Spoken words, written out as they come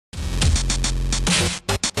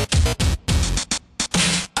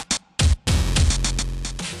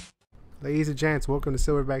Ladies and gents, welcome to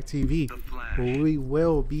Silverback TV, where we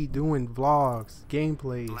will be doing vlogs,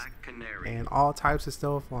 gameplays, and all types of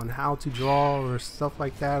stuff on how to draw or stuff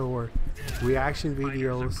like that, or reaction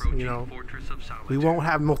videos. You know, we won't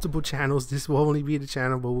have multiple channels. This will only be the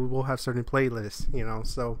channel, but we will have certain playlists, you know,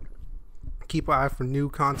 so keep an eye for new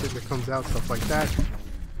content that comes out, stuff like that.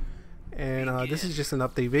 And this is just an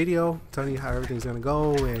update video telling you how everything's gonna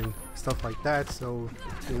go and stuff like that. So,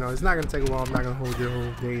 you know, it's not gonna take a while. I'm not gonna hold your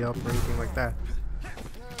whole day up or anything like that.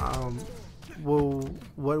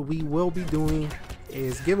 What we will be doing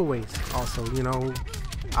is giveaways also. You know,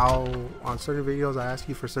 on certain videos I ask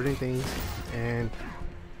you for certain things, and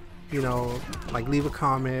you know, like leave a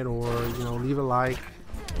comment, or you know, leave a like,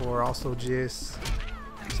 or also just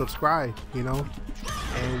subscribe, you know,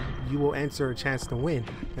 and you will enter a chance to win.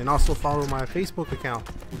 And also follow my Facebook account,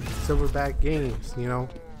 Silverback Games, you know.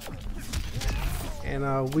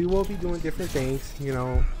 And we will be doing different things, you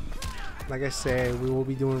know. Like I said, we will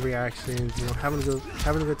be doing reactions, you know, having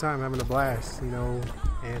a good time, having a blast, you know,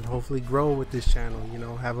 and hopefully grow with this channel, you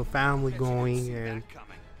know, have a family going, and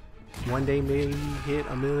one day maybe hit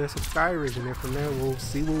 1 million subscribers, and then from there we'll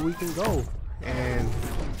see where we can go. And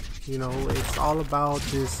you know, it's all about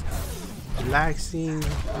just relaxing,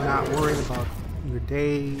 not worrying about your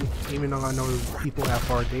day. Even though I know people have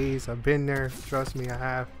hard days, I've been there, trust me, I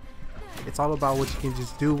have. It's all about what you can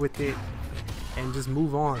just do with it and just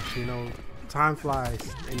move on. You know, time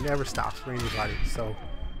flies, it never stops for anybody, so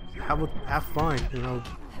have fun, you know,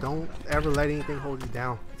 don't ever let anything hold you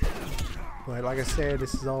down. But like I said,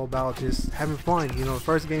 this is all about just having fun. You know, the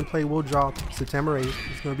first gameplay will drop September 8th.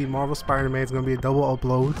 It's going to be Marvel Spider-Man. It's going to be a double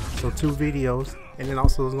upload, so 2 videos. And then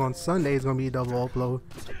also on Sunday, it's going to be a double upload.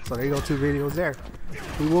 So there you go, 2 videos there.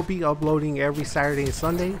 We will be uploading every Saturday and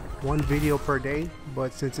Sunday, 1 video per day.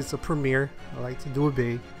 But since it's a premiere, I like to do it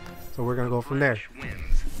big. So we're going to go from there.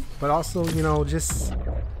 But also, you know, just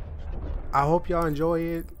I hope y'all enjoy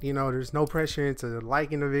it. You know, there's no pressure into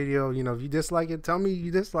liking the video. You know, if you dislike it, tell me you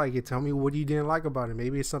dislike it. Tell me what you didn't like about it.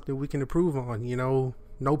 Maybe it's something we can improve on, you know.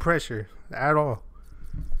 No pressure at all.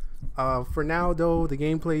 For now though, the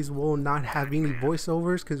gameplays will not have any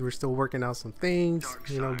voiceovers because we're still working out some things,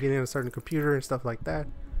 you know, getting a certain computer and stuff like that.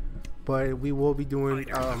 But we will be doing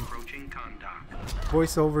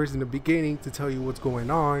voiceovers in the beginning to tell you what's going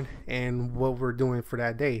on and what we're doing for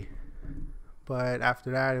that day. But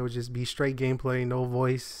after that, it would just be straight gameplay, no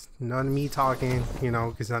voice, none of me talking, you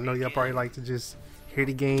know, because I know y'all probably like to just hear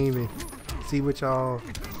the game and see what y'all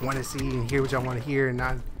want to see and hear what y'all want to hear, and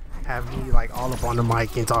not have me like all up on the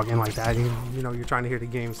mic and talking like that, and you know, you're trying to hear the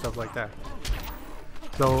game and stuff like that.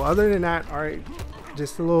 So other than that, alright,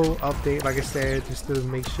 just a little update, like I said, just to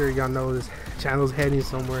make sure y'all know this channel's heading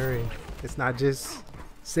somewhere and it's not just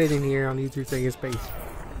sitting here on YouTube taking space.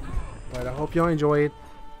 But I hope y'all enjoy it.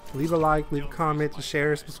 Leave a like, leave a comment,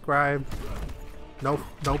 share, subscribe. No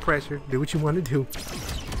pressure. Do what you want to do.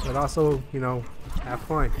 But also, you know, have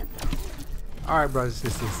fun. Alright, brothers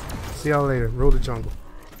and sisters. See y'all later. Roll the jungle.